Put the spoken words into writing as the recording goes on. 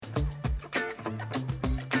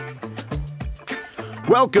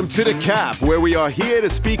Welcome to The Cap, where we are here to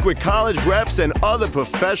speak with college reps and other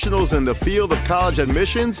professionals in the field of college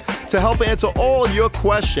admissions to help answer all your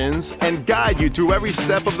questions and guide you through every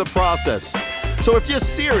step of the process. So if you're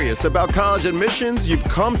serious about college admissions, you've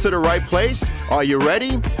come to the right place. Are you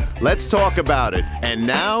ready? Let's talk about it. And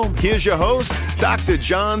now, here's your host, Dr.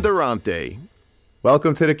 John Durante.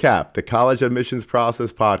 Welcome to The Cap, the College Admissions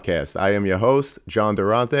Process Podcast. I am your host, John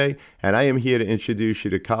Durante, and I am here to introduce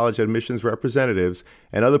you to college admissions representatives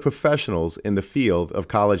and other professionals in the field of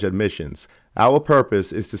college admissions. Our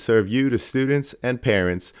purpose is to serve you, the students and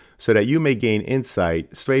parents, so that you may gain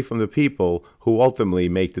insight straight from the people who ultimately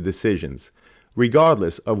make the decisions.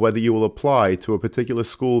 Regardless of whether you will apply to a particular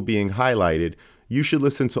school being highlighted, you should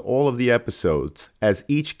listen to all of the episodes, as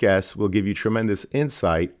each guest will give you tremendous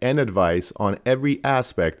insight and advice on every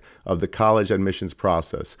aspect of the college admissions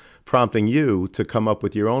process, prompting you to come up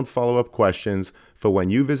with your own follow-up questions for when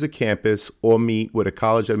you visit campus or meet with a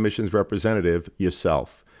college admissions representative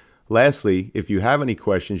yourself. Lastly, if you have any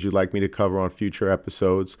questions you'd like me to cover on future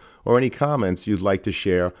episodes or any comments you'd like to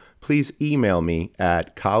share, please email me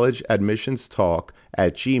at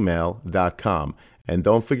collegeadmissionstalk@gmail.com. And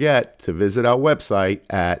don't forget to visit our website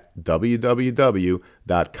at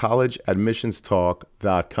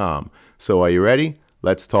www.collegeadmissionstalk.com. So are you ready?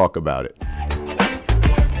 Let's talk about it.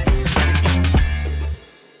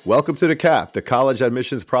 Welcome to The Cap, the College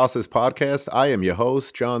Admissions Process Podcast. I am your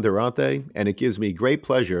host, John Durante, and it gives me great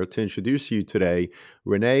pleasure to introduce you today,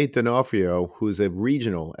 Renee Denofrio, who is a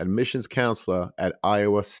regional admissions counselor at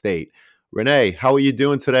Iowa State. Renee, how are you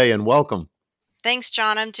doing today, and welcome? Thanks,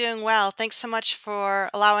 John. I'm doing well. Thanks so much for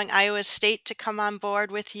allowing Iowa State to come on board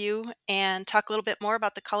with you and talk a little bit more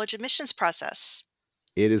about the college admissions process.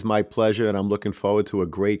 It is my pleasure, and I'm looking forward to a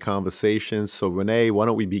great conversation. So, Renee, why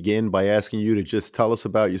don't we begin by asking you to just tell us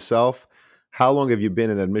about yourself? How long have you been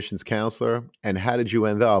an admissions counselor, and how did you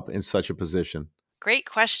end up in such a position? Great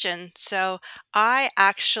question. So, I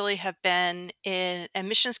actually have been an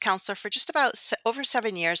admissions counselor for just about over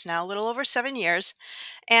 7 years now, a little over 7 years.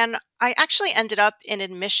 And I actually ended up in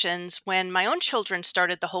admissions when my own children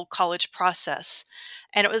started the whole college process.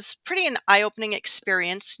 And it was pretty an eye-opening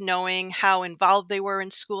experience knowing how involved they were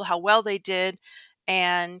in school, how well they did,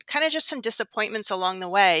 and kind of just some disappointments along the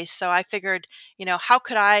way. So I figured, how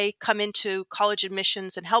could I come into college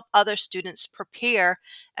admissions and help other students prepare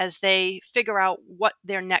as they figure out what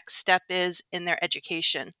their next step is in their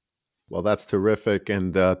education? Well, that's terrific,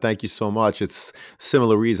 and thank you so much. It's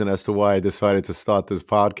similar reason as to why I decided to start this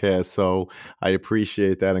podcast, so I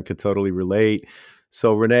appreciate that and can totally relate.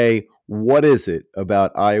 So, Renee, what is it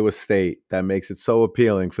about Iowa State that makes it so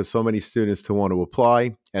appealing for so many students to want to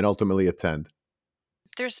apply and ultimately attend?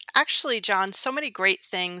 There's actually, John, so many great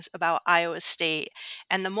things about Iowa State,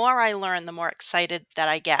 and the more I learn, the more excited that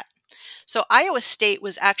I get. So, Iowa State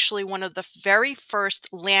was actually one of the very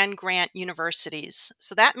first land grant universities.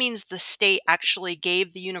 So, that means the state actually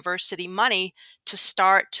gave the university money to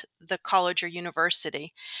start the college or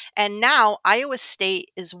university. And now, Iowa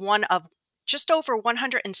State is one of just over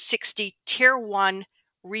 160 Tier 1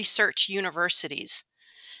 research universities.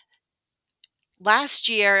 Last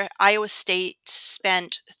year, Iowa State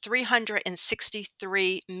spent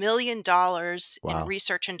 $363 million in Wow.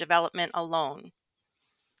 research and development alone.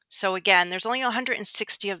 So again, there's only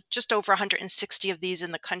 160 of just over 160 of these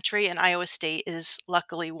in the country, and Iowa State is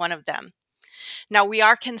luckily one of them. Now, we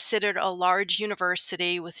are considered a large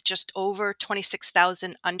university with just over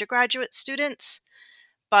 26,000 undergraduate students,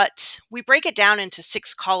 but we break it down into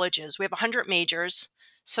 6 colleges. We have 100 majors,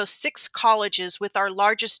 so 6 colleges, with our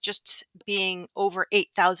largest just being over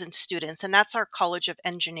 8,000 students, and that's our College of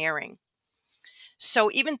Engineering. So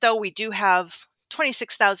even though we do have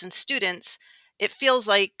 26,000 students, it feels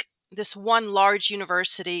like this one large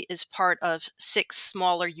university is part of 6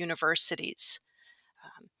 smaller universities.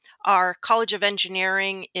 Our College of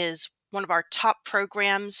Engineering is one of our top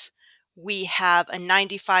programs. We have a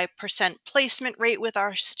 95% placement rate with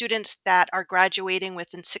our students that are graduating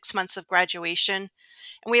within 6 months of graduation.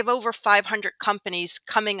 And we have over 500 companies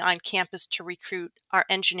coming on campus to recruit our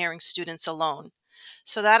engineering students alone.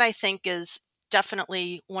 So that, I think, is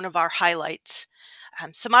definitely one of our highlights.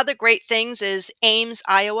 Some other great things is Ames,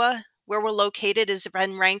 Iowa, where we're located, has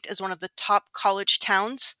been ranked as one of the top college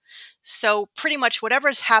towns. So pretty much whatever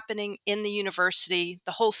is happening in the university,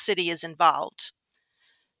 the whole city is involved.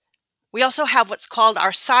 We also have what's called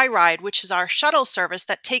our Ride, which is our shuttle service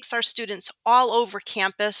that takes our students all over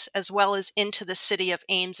campus as well as into the city of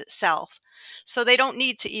Ames itself. So they don't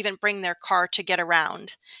need to even bring their car to get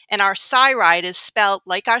around. And our Ride is spelled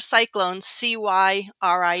like our cyclones, Cyride.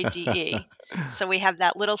 So we have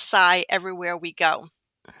that little Cy everywhere we go.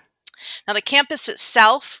 Now, the campus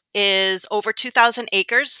itself is over 2,000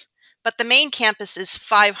 acres, but the main campus is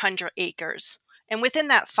 500 acres. And within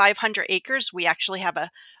that 500 acres, we actually have a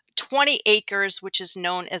 20 acres, which is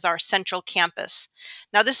known as our central campus.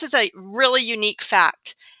 Now, this is a really unique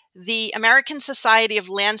fact. The American Society of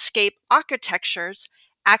Landscape Architectures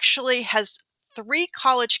actually has 3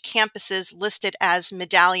 college campuses listed as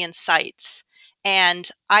medallion sites. And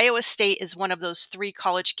Iowa State is one of those 3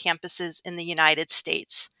 college campuses in the United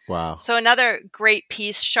States. Wow. So another great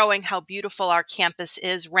piece showing how beautiful our campus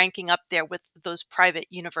is, ranking up there with those private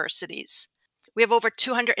universities. We have over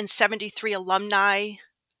 273 alumni,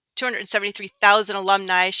 273,000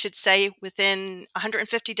 alumni, I should say, within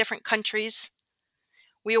 150 different countries.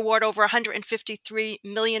 We award over $153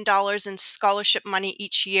 million in scholarship money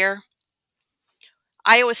each year.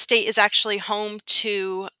 Iowa State is actually home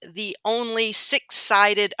to the only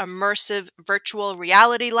 6-sided immersive virtual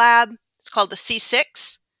reality lab. It's called the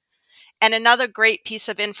C6. And another great piece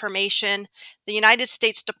of information, the United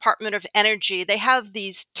States Department of Energy, they have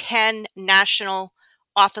these 10 national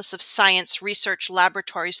Office of Science research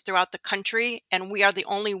laboratories throughout the country, and we are the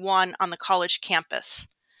only one on the college campus.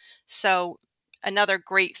 So another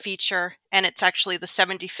great feature, and it's actually the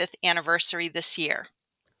 75th anniversary this year.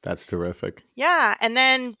 That's terrific. Yeah, and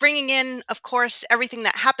then bringing in, of course, everything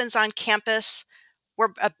that happens on campus. We're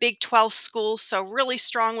a Big 12 school, so really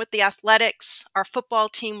strong with the athletics. Our football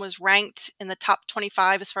team was ranked in the top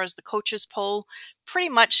 25 as far as the coaches poll pretty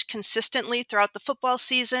much consistently throughout the football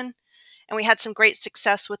season. And we had some great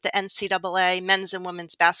success with the NCAA men's and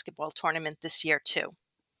women's basketball tournament this year, too.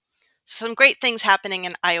 Some great things happening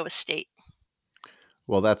in Iowa State.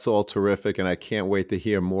 Well, that's all terrific, and I can't wait to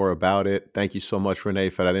hear more about it. Thank you so much, Renee,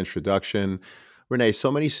 for that introduction. Renee,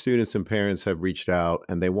 so many students and parents have reached out,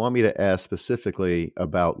 and they want me to ask specifically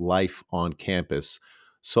about life on campus.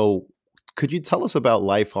 So, could you tell us about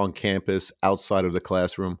life on campus outside of the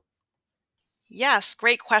classroom? Yes,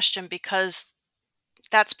 great question, because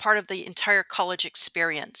that's part of the entire college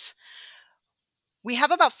experience. We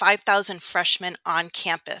have about 5,000 freshmen on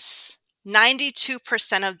campus.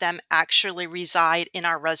 92% of them actually reside in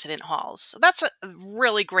our resident halls. So that's a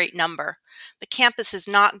really great number. The campus is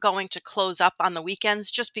not going to close up on the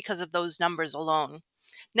weekends just because of those numbers alone.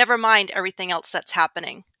 Never mind everything else that's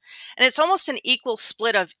happening. And it's almost an equal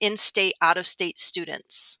split of in-state, out-of-state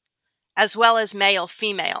students, as well as male,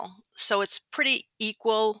 female. So it's pretty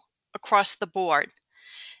equal across the board.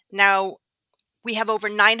 Now, we have over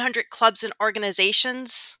 900 clubs and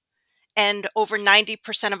organizations, and over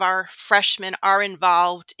 90% of our freshmen are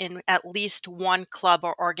involved in at least one club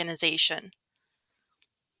or organization.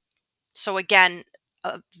 So again,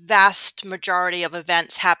 a vast majority of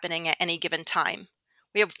events happening at any given time.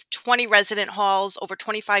 We have 20 resident halls, over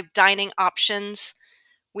 25 dining options.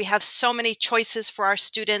 We have so many choices for our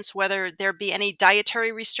students, whether there be any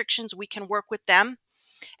dietary restrictions, we can work with them.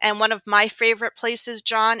 And one of my favorite places,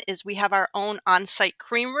 John, is we have our own on-site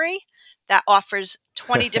creamery that offers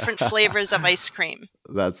 20 different flavors of ice cream.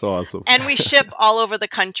 That's awesome. And we ship all over the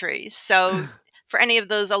country. So for any of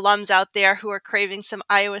those alums out there who are craving some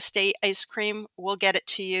Iowa State ice cream, we'll get it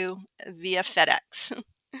to you via FedEx.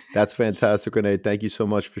 That's fantastic, Renee. Thank you so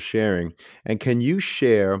much for sharing. And can you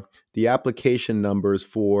share the application numbers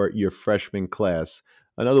for your freshman class?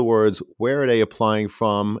 In other words, where are they applying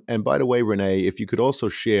from? And by the way, Renee, if you could also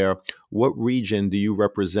share what region do you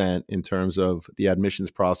represent in terms of the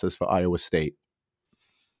admissions process for Iowa State?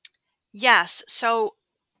 Yes, so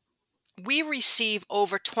we receive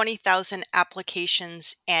over 20,000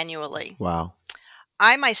 applications annually. Wow.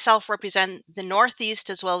 I myself represent the Northeast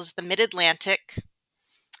as well as the Mid-Atlantic,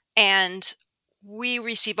 and we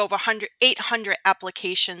receive over 800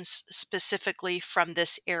 applications specifically from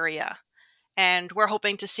this area. And we're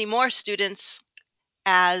hoping to see more students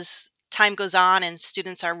as time goes on and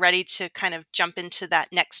students are ready to kind of jump into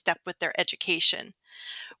that next step with their education.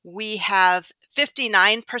 We have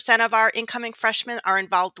 59% of our incoming freshmen are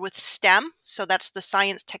involved with STEM, so that's the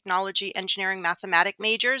science, technology, engineering, mathematics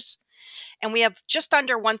majors. And we have just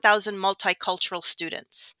under 1,000 multicultural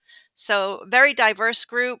students. So very diverse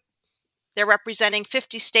group. They're representing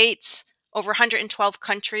 50 states, over 112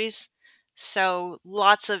 countries. So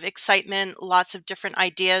lots of excitement, lots of different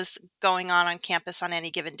ideas going on campus on any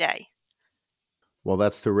given day. Well,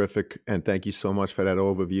 that's terrific. And thank you so much for that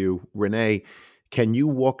overview. Renee, can you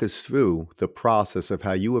walk us through the process of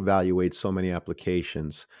how you evaluate so many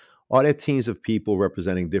applications? Are there teams of people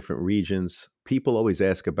representing different regions? People always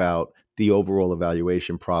ask about the overall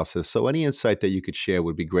evaluation process. So, any insight that you could share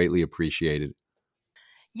would be greatly appreciated.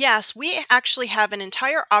 Yes, we actually have an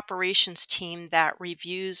entire operations team that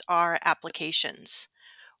reviews our applications.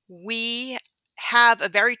 We have a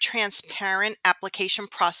very transparent application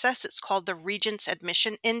process. It's called the Regents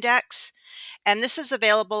Admission Index, and this is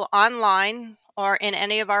available online or in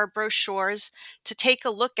any of our brochures to take a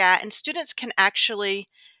look at. And students can actually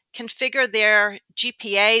configure their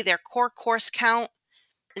GPA, their core course count,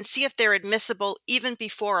 and see if they're admissible even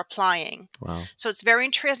before applying. Wow. So it's very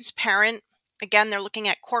transparent. Again, they're looking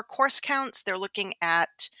at core course counts, they're looking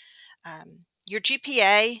at your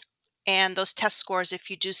GPA and those test scores if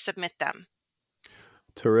you do submit them.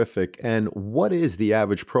 Terrific. And what is the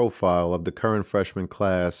average profile of the current freshman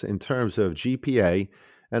class in terms of GPA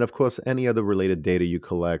and, of course, any other related data you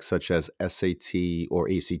collect, such as SAT or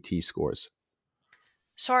ACT scores?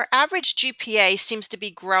 So our average GPA seems to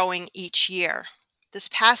be growing each year. This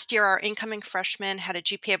past year, our incoming freshmen had a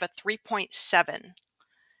GPA of a 3.7.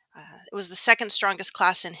 It was the second strongest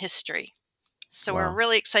class in history. So we're Wow.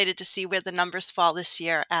 really excited to see where the numbers fall this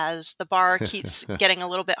year as the bar keeps getting a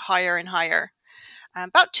little bit higher and higher.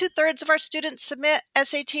 About two-thirds of our students submit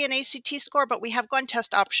SAT and ACT score, but we have gone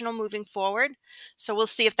test optional moving forward. So we'll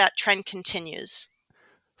see if that trend continues.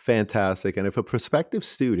 Fantastic. And if a prospective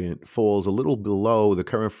student falls a little below the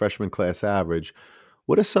current freshman class average,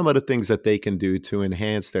 what are some of the things that they can do to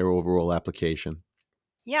enhance their overall application?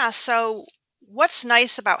 Yeah, so what's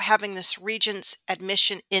nice about having this Regents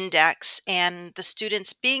Admission Index and the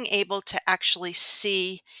students being able to actually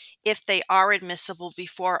see if they are admissible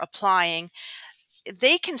before applying,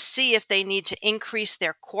 they can see if they need to increase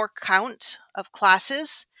their core count of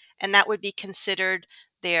classes, and that would be considered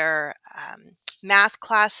their math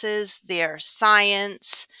classes, their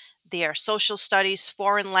science, their social studies,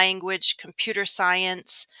 foreign language, computer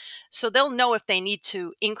science. So they'll know if they need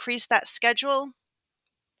to increase that schedule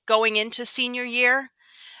going into senior year.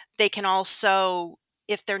 They can also,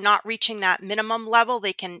 if they're not reaching that minimum level,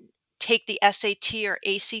 they can take the SAT or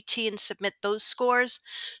ACT and submit those scores.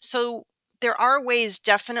 So there are ways,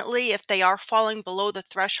 definitely, if they are falling below the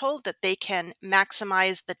threshold, that they can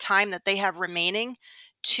maximize the time that they have remaining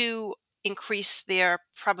to increase their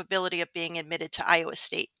probability of being admitted to Iowa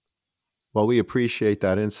State. Well, we appreciate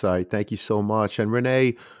that insight. Thank you so much. And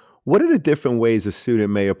Renee, what are the different ways a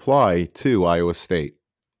student may apply to Iowa State?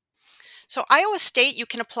 So, Iowa State, you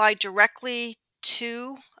can apply directly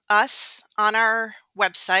to us on our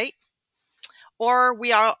website, or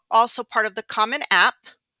we are also part of the Common App.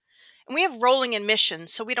 And we have rolling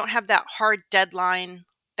admissions, so we don't have that hard deadline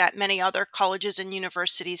that many other colleges and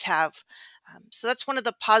universities have. So that's one of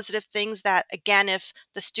the positive things that, again, if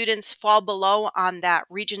the students fall below on that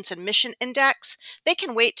Regents Admission Index, they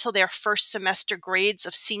can wait till their first semester grades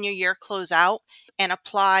of senior year close out and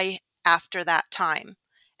apply after that time.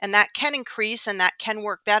 And that can increase and that can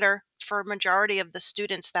work better for a majority of the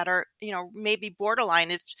students that are, maybe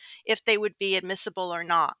borderline if they would be admissible or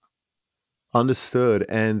not. Understood.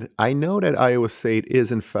 And I know that Iowa State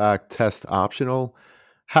is, in fact, test optional.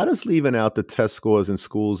 How does leaving out the test scores in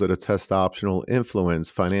schools that are test optional influence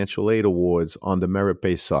financial aid awards on the merit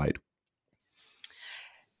based side?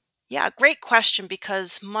 Yeah, great question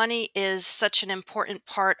because money is such an important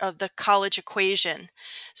part of the college equation.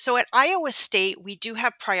 So at Iowa State, we do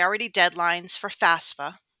have priority deadlines for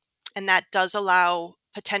FAFSA, and that does allow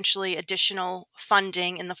potentially additional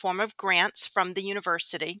funding in the form of grants from the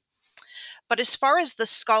university. But as far as the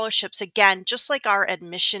scholarships, again, just like our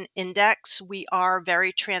admission index, we are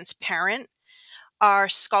very transparent. Our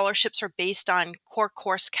scholarships are based on core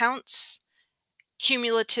course counts,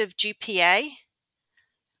 cumulative GPA,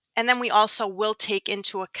 and then we also will take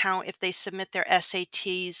into account if they submit their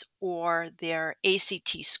SATs or their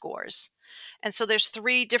ACT scores. And so there's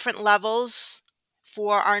three different levels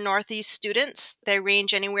for our Northeast students. They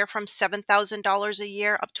range anywhere from $7,000 a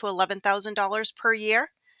year up to $11,000 per year.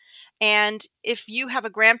 And if you have a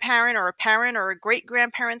grandparent or a parent or a great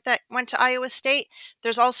grandparent that went to Iowa State,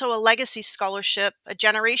 there's also a legacy scholarship, a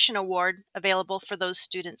generation award available for those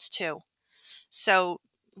students too. So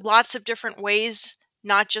lots of different ways,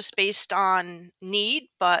 not just based on need,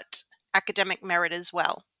 but academic merit as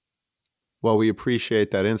well. Well, we appreciate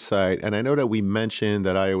that insight. And I know that we mentioned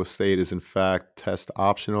that Iowa State is, in fact, test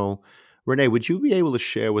optional. Renee, would you be able to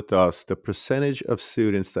share with us the percentage of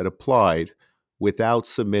students that applied without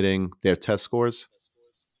submitting their test scores?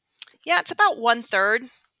 Yeah, it's about one third.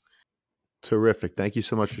 Terrific. Thank you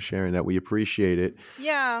so much for sharing that. We appreciate it.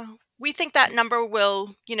 Yeah, we think that number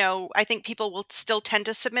will, I think people will still tend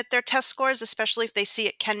to submit their test scores, especially if they see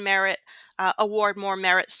it can award more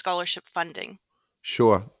merit scholarship funding.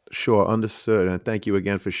 Sure, sure. Understood. And thank you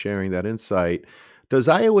again for sharing that insight. Does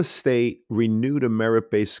Iowa State renew the merit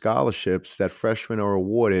based scholarships that freshmen are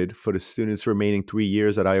awarded for the students remaining 3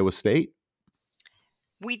 years at Iowa State?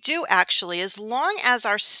 We do actually, as long as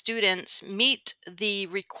our students meet the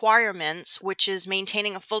requirements, which is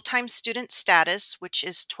maintaining a full-time student status, which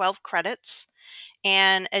is 12 credits,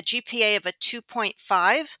 and a GPA of a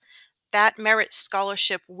 2.5, that merit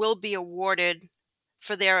scholarship will be awarded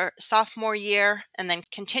for their sophomore year and then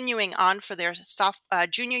continuing on for their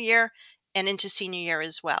junior year and into senior year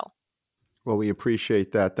as well. Well, we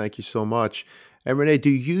appreciate that. Thank you so much. And Renee, do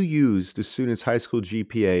you use the student's high school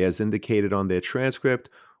GPA as indicated on their transcript,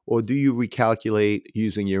 or do you recalculate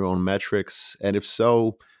using your own metrics? And if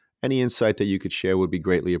so, any insight that you could share would be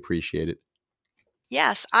greatly appreciated.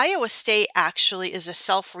 Yes, Iowa State actually is a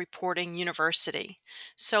self-reporting university.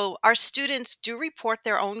 So our students do report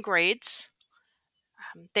their own grades.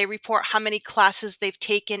 They report how many classes they've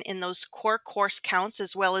taken in those core course counts,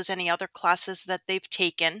 as well as any other classes that they've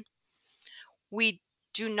taken. We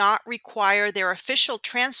do not require their official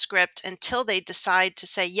transcript until they decide to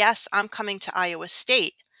say, yes, I'm coming to Iowa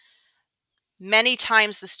State. Many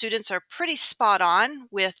times the students are pretty spot on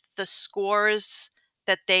with the scores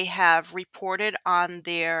that they have reported on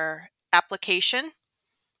their application.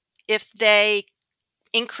 If they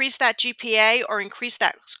increase that GPA or increase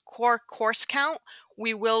that core course count,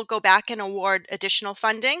 we will go back and award additional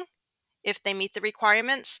funding if they meet the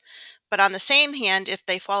requirements. But on the same hand, if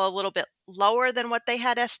they fall a little bit lower than what they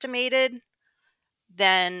had estimated,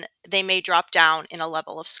 then they may drop down in a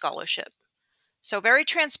level of scholarship. So, very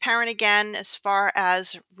transparent again as far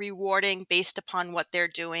as rewarding based upon what they're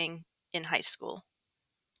doing in high school.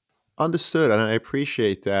 Understood, and I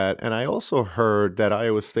appreciate that. And I also heard that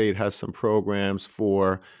Iowa State has some programs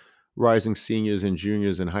for rising seniors and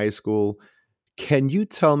juniors in high school. Can you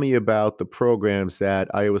tell me about the programs that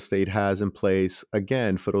Iowa State has in place,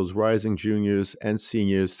 again, for those rising juniors and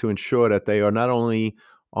seniors to ensure that they are not only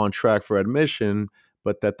on track for admission,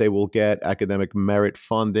 but that they will get academic merit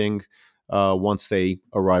funding once they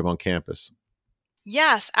arrive on campus?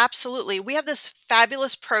 Yes, absolutely. We have this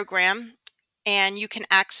fabulous program, and you can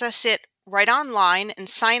access it right online and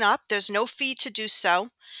sign up. There's no fee to do so,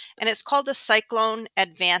 and it's called the Cyclone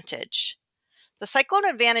Advantage. The Cyclone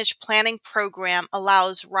Advantage planning program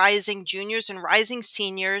allows rising juniors and rising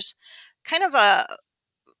seniors kind of a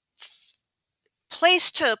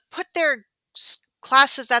place to put their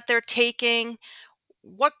classes that they're taking,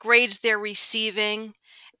 what grades they're receiving,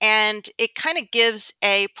 and it kind of gives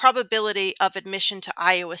a probability of admission to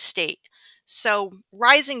Iowa State. So,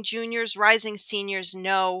 rising juniors, rising seniors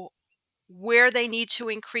know where they need to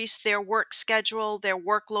increase their work schedule, their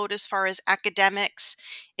workload as far as academics,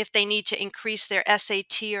 if they need to increase their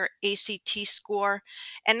SAT or ACT score.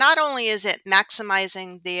 And not only is it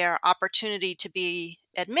maximizing their opportunity to be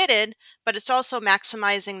admitted, but it's also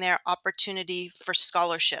maximizing their opportunity for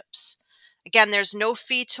scholarships. Again, there's no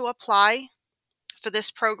fee to apply for this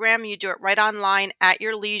program. You do it right online at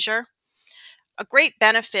your leisure. A great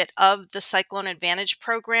benefit of the Cyclone Advantage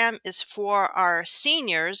program is for our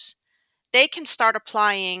seniors, they can start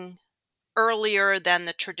applying earlier than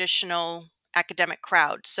the traditional academic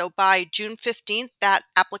crowd. So by June 15th, that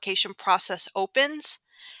application process opens,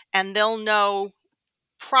 and they'll know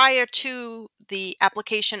prior to the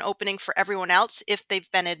application opening for everyone else if they've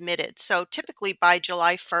been admitted. So typically by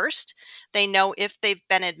July 1st, they know if they've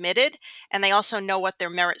been admitted, and they also know what their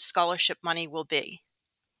merit scholarship money will be.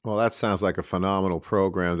 Well, that sounds like a phenomenal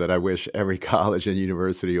program that I wish every college and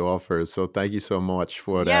university offers. So thank you so much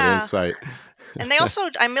for that Yeah. insight. And they also,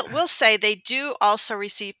 will say, they do also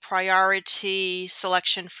receive priority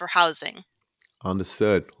selection for housing.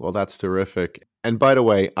 Understood. Well, that's terrific. And by the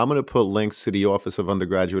way, I'm going to put links to the Office of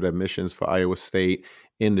Undergraduate Admissions for Iowa State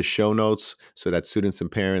in the show notes so that students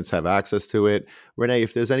and parents have access to it. Renee,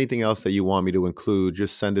 if there's anything else that you want me to include,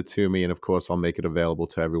 just send it to me. And of course, I'll make it available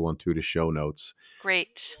to everyone through the show notes.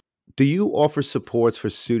 Great. Do you offer supports for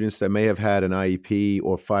students that may have had an IEP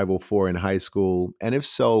or 504 in high school? And if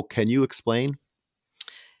so, can you explain?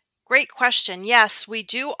 Great question. Yes, we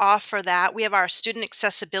do offer that. We have our student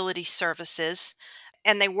accessibility services,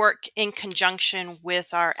 and they work in conjunction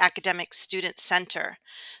with our academic student center.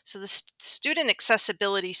 So the student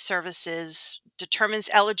accessibility services determines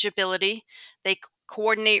eligibility. They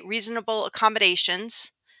coordinate reasonable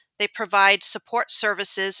accommodations. They provide support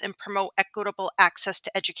services and promote equitable access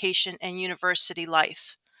to education and university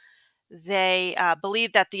life. They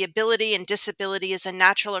believe that the ability and disability is a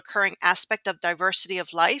natural occurring aspect of diversity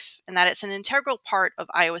of life and that it's an integral part of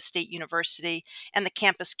Iowa State University and the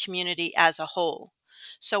campus community as a whole.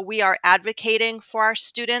 So we are advocating for our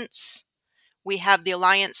students. We have the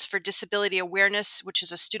Alliance for Disability Awareness, which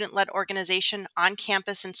is a student led organization on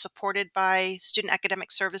campus and supported by Student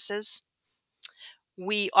Academic Services.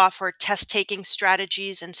 We offer test-taking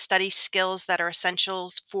strategies and study skills that are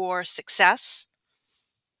essential for success.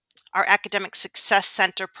 Our Academic Success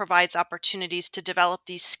Center provides opportunities to develop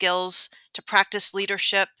these skills, to practice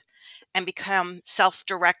leadership, and become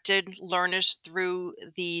self-directed learners through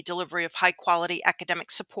the delivery of high-quality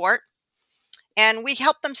academic support. And we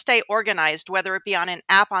help them stay organized, whether it be on an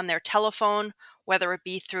app on their telephone, whether it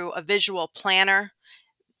be through a visual planner.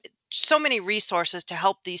 So many resources to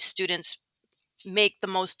help these students make the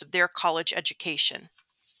most of their college education.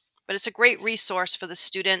 But it's a great resource for the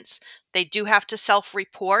students. They do have to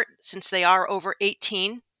self-report since they are over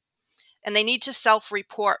 18, and they need to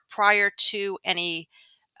self-report prior to any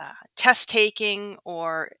test taking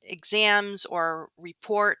or exams or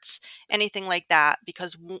reports, anything like that,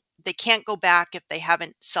 because they can't go back if they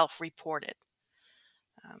haven't self-reported.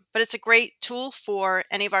 But it's a great tool for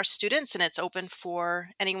any of our students, and it's open for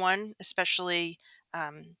anyone, especially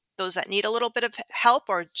those that need a little bit of help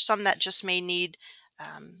or some that just may need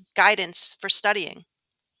guidance for studying.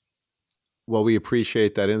 Well, we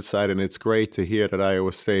appreciate that insight, and it's great to hear that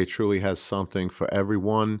Iowa State truly has something for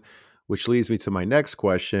everyone, which leads me to my next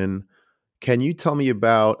question. Can you tell me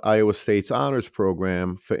about Iowa State's honors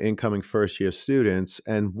program for incoming first year students,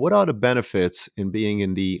 and what are the benefits in being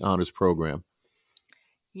in the honors program?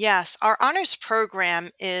 Yes, our honors program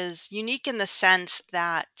is unique in the sense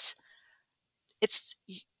that it's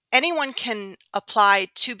anyone can apply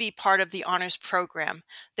to be part of the honors program.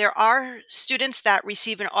 There are students that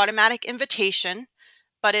receive an automatic invitation,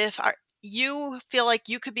 but if you feel like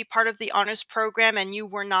you could be part of the honors program and you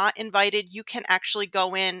were not invited, you can actually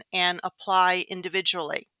go in and apply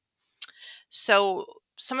individually. So,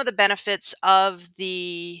 some of the benefits of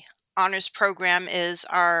the honors program is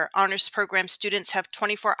our honors program students have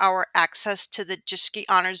 24-hour access to the Jischke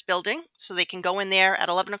Honors Building, so they can go in there at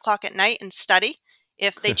 11 o'clock at night and study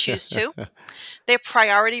if they choose to. They have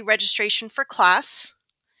priority registration for class,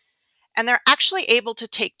 and they're actually able to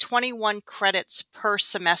take 21 credits per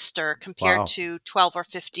semester compared Wow. to 12 or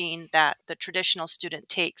 15 that the traditional student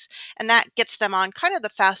takes. And that gets them on kind of the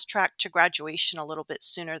fast track to graduation a little bit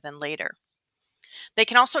sooner than later. They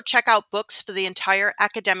can also check out books for the entire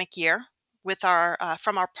academic year with our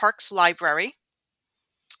from our Parks library.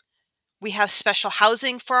 We have special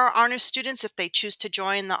housing for our honors students if they choose to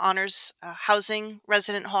join the honors housing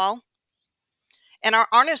resident hall. And our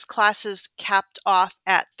honors classes capped off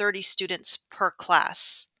at 30 students per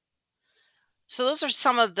class. So those are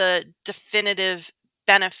some of the definitive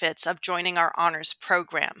benefits of joining our honors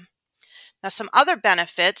program. Now, some other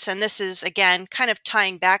benefits, and this is again kind of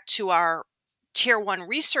tying back to our Tier 1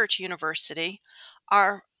 research university,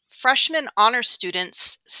 our freshman honor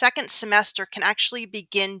students, second semester, can actually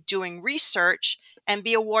begin doing research and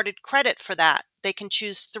be awarded credit for that. They can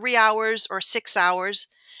choose 3 hours or 6 hours.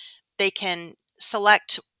 They can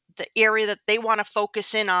select the area that they want to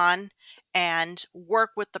focus in on and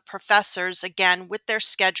work with the professors again with their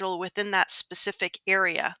schedule within that specific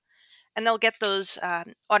area. And they'll get those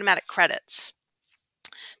automatic credits.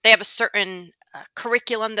 They have a certain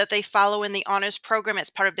curriculum that they follow in the honors program. It's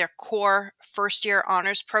part of their core first year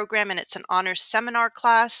honors program, and it's an honors seminar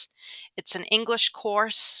class. It's an English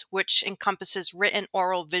course, which encompasses written,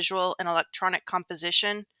 oral, visual, and electronic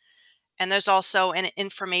composition. And there's also an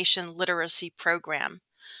information literacy program.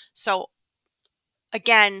 So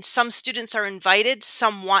again, some students are invited,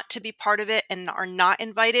 some want to be part of it and are not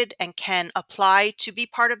invited and can apply to be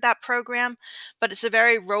part of that program, but it's a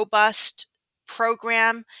very robust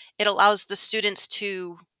program. It allows the students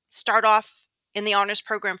to start off in the honors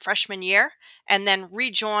program freshman year and then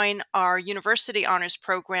rejoin our university honors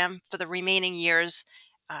program for the remaining years,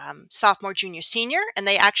 sophomore, junior, senior, and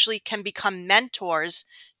they actually can become mentors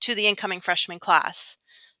to the incoming freshman class.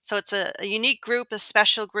 So it's a unique group, a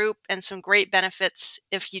special group, and some great benefits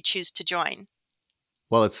if you choose to join.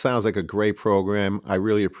 Well, it sounds like a great program. I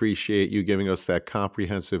really appreciate you giving us that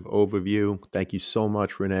comprehensive overview. Thank you so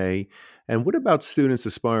much, Renee. And what about students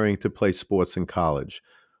aspiring to play sports in college?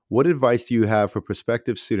 What advice do you have for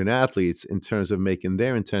prospective student athletes in terms of making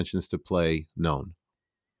their intentions to play known?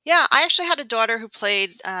 Yeah, I actually had a daughter who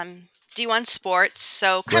played D1 sports,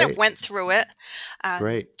 so kind of Great, went through it. Um,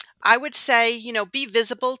 great. I would say, be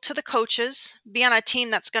visible to the coaches, be on a team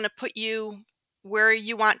that's going to put you where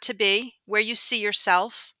you want to be, where you see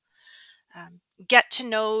yourself. Get to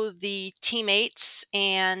know the teammates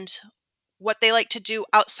and what they like to do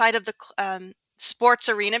outside of the sports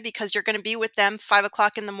arena because you're going to be with them 5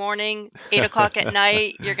 o'clock in the morning, 8 o'clock at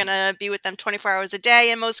night. You're going to be with them 24 hours a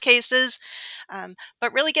day in most cases.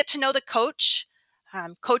 But really get to know the coach.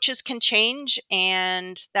 Coaches can change,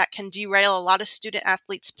 and that can derail a lot of student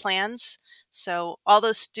athletes' plans. So, all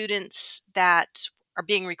those students that are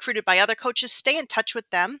being recruited by other coaches, stay in touch with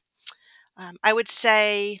them. I would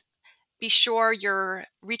say be sure you're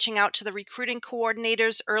reaching out to the recruiting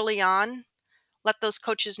coordinators early on. Let those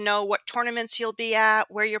coaches know what tournaments you'll be at,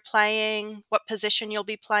 where you're playing, what position you'll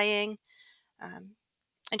be playing,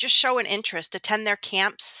 and just show an interest. Attend their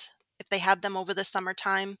camps if they have them over the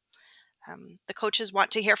summertime. The coaches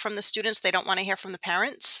want to hear from the students. They don't want to hear from the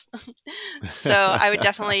parents. So I would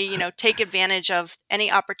definitely, take advantage of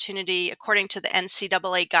any opportunity according to the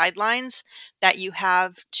NCAA guidelines that you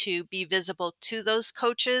have to be visible to those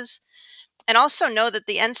coaches. And also know that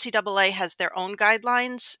the NCAA has their own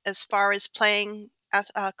guidelines as far as playing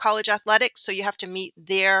college athletics. So you have to meet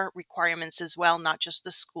their requirements as well, not just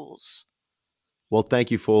the schools. Well,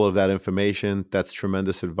 thank you for all of that information. That's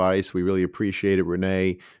tremendous advice. We really appreciate it,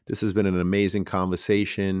 Renee. This has been an amazing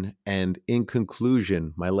conversation. And in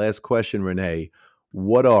conclusion, my last question, Renee,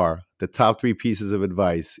 what are the top 3 pieces of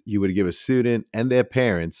advice you would give a student and their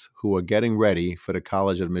parents who are getting ready for the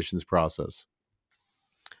college admissions process?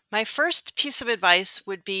 My first piece of advice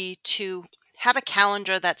would be to have a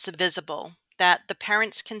calendar that's visible, that the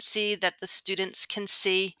parents can see, that the students can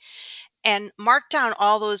see, and mark down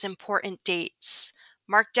all those important dates.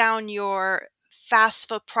 Mark down your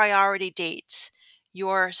FAFSA priority dates,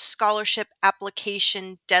 your scholarship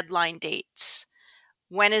application deadline dates.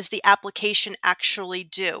 When is the application actually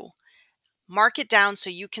due? Mark it down so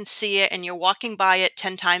you can see it and you're walking by it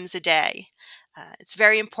 10 times a day. It's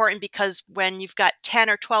very important because when you've got 10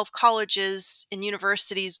 or 12 colleges and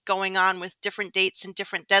universities going on with different dates and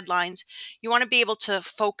different deadlines, you want to be able to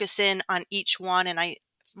focus in on each one. And I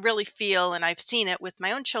really feel, and I've seen it with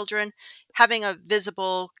my own children, having a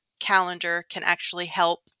visible calendar can actually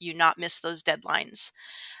help you not miss those deadlines.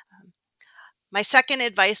 My second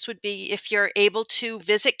advice would be if you're able to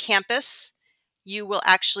visit campus, you will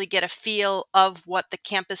actually get a feel of what the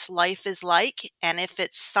campus life is like. And if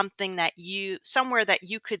it's something somewhere that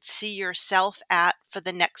you could see yourself at for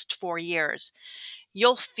the next 4 years,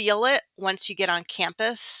 you'll feel it once you get on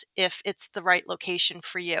campus if it's the right location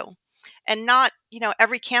for you. And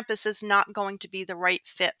every campus is not going to be the right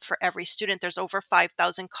fit for every student. There's over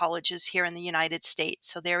 5,000 colleges here in the United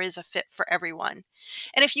States, so there is a fit for everyone.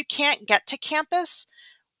 And if you can't get to campus,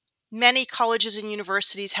 many colleges and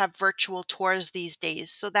universities have virtual tours these days,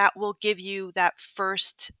 so that will give you that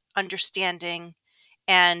first understanding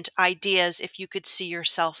and ideas if you could see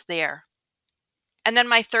yourself there. And then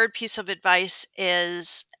my third piece of advice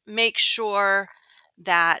is make sure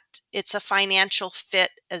that it's a financial fit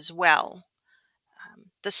as well.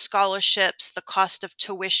 The scholarships, the cost of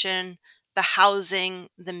tuition, the housing,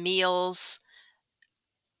 the meals,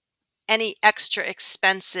 any extra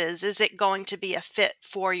expenses, is it going to be a fit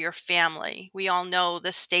for your family? We all know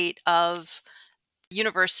the state of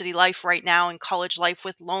university life right now and college life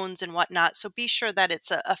with loans and whatnot. So be sure that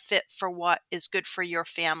it's a fit for what is good for your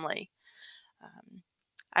family.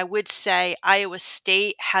 I would say Iowa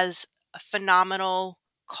State has a phenomenal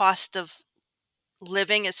cost of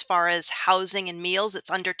living as far as housing and meals.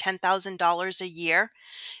 It's under $10,000 a year.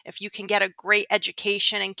 If you can get a great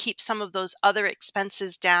education and keep some of those other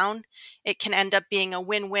expenses down, it can end up being a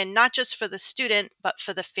win-win, not just for the student, but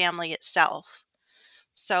for the family itself.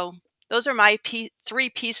 So those are my 3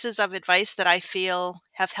 pieces of advice that I feel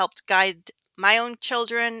have helped guide my own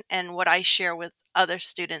children and what I share with other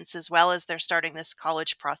students as well as they're starting this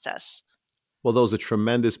college process. Well, those are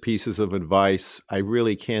tremendous pieces of advice. I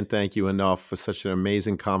really can't thank you enough for such an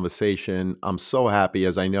amazing conversation. I'm so happy,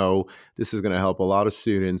 as I know this is going to help a lot of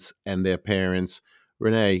students and their parents.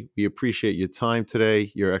 Renee, we appreciate your time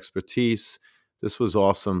today, your expertise. This was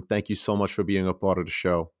awesome. Thank you so much for being a part of the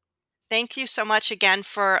show. Thank you so much again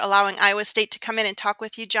for allowing Iowa State to come in and talk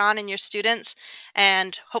with you, John, and your students.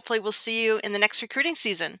 And hopefully we'll see you in the next recruiting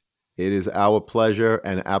season. It is our pleasure,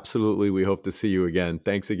 and absolutely we hope to see you again.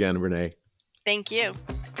 Thanks again, Renee. Thank you.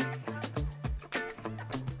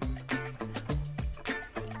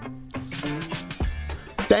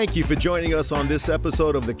 Thank you for joining us on this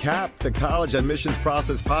episode of the CAP, the College Admissions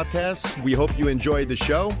Process Podcast. We hope you enjoyed the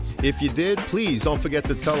show. If you did, please don't forget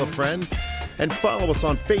to tell a friend and follow us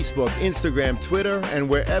on Facebook, Instagram, Twitter, and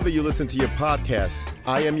wherever you listen to your podcasts.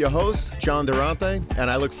 I am your host, John Durante,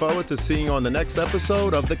 and I look forward to seeing you on the next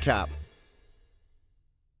episode of the CAP.